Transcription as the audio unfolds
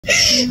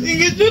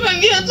Ningejua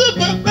ningeacha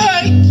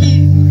babaki.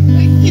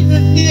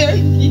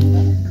 Akidadiaki.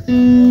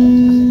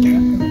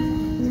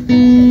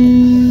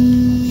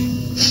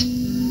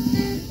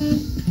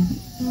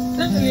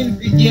 Sasa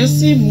nilipigia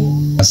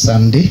simu.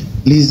 Asante.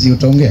 Lizi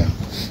utaongea?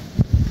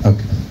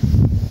 Okay.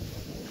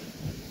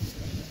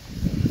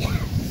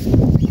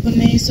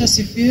 Bwana Yesu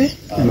asifiwe.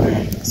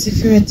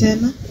 Asifiwe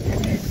tena.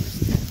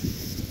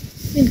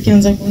 Mimi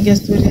nikianza kuongea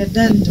story ya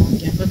dad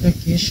nitaongea mpaka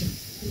kesho.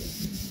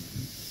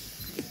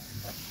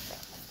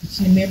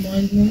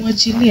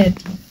 Nimemwachilia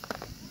tu.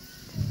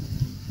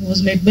 He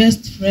was my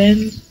best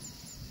friend.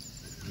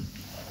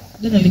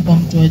 Dad alikuwa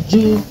mtu wa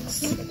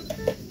jokes.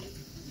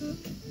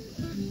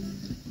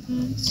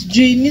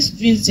 Sijui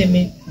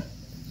niseme.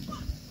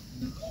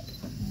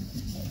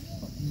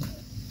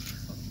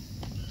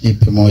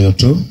 Jipe moyo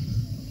tu.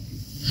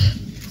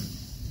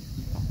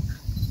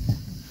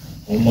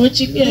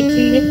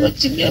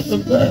 Nimemwachilia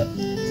baba.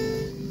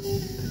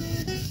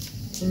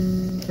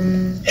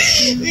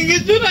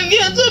 Ningejua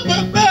ningeacha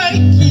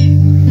babaki.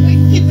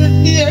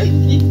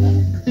 Akidadiaki.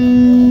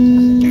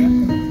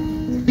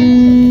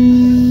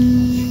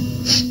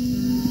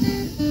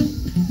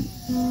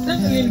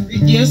 Sasa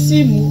nilipigia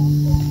simu.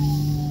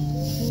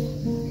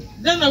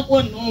 Dana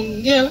kuwa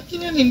naongea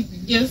lakini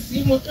nilipigia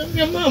simu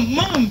akaniambia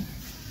mama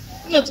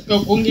nataka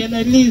kuongea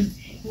na Liz.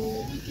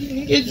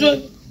 Ningejua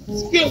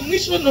siku ya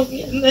mwisho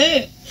naongea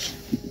naye.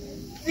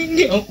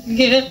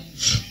 Ningeongea.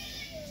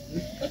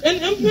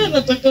 Akaniambia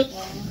nataka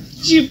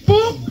chipo,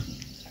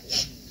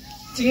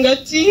 tinga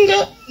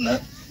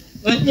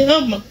na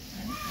nyama.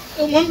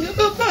 Kamwambia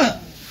baba,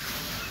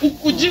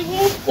 ukuje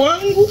huko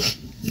kwangu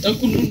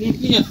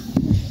nitakununulia.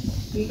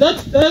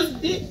 That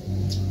Thursday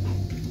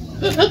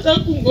nataka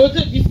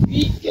kungoja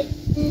nifike.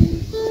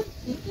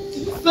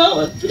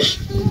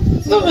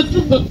 Sawa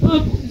tu baba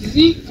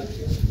kuzika.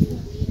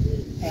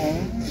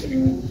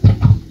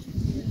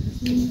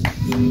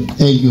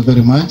 Thank you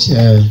very much.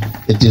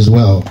 It is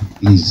well,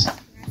 please.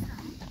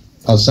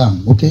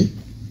 Awesome, okay?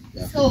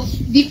 Yeah. So,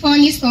 before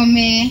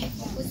nisome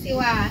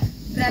usiwa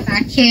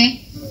brother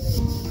ke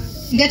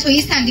ndeto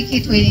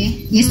isandikitwe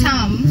ni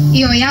Sam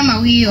iyo yama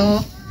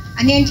wiyo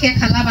anientie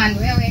kalabandu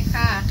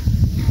weweka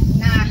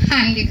na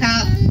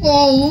handika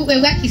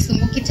wewe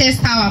kisungu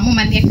kitesawa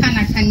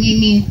mumanekana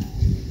kanini.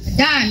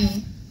 Dan,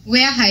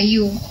 where are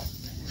you?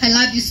 I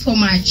love you so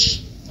much.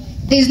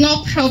 There's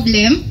no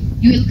problem.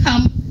 You will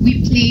come.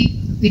 We play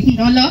with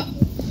Ndolo,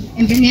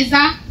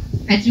 Ebenezer,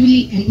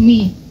 Ajuli, and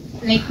me,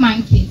 like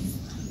monkeys.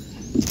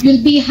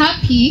 You'll be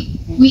happy.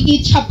 We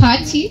eat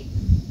chapati,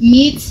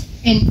 meat,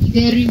 and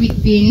dairy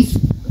with beans.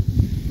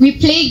 We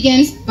play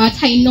games, but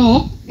I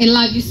know I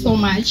love you so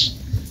much.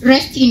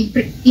 Rest in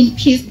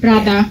peace,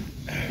 brother.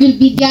 You'll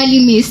be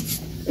dearly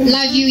missed.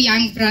 Love you,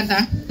 young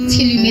brother.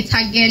 Till we meet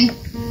again.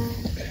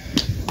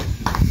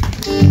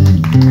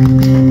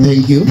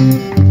 Thank you.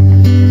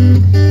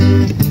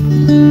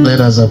 Let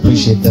us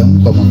appreciate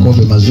them kwa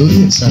makofi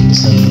mazuri. Asante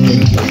sana.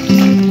 Thank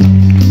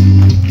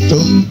you. So,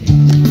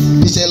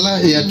 isela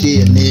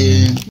yake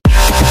ni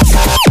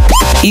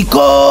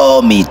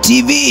Ikomi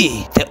TV,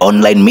 the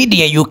online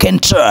media you can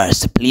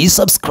trust. Please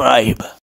subscribe.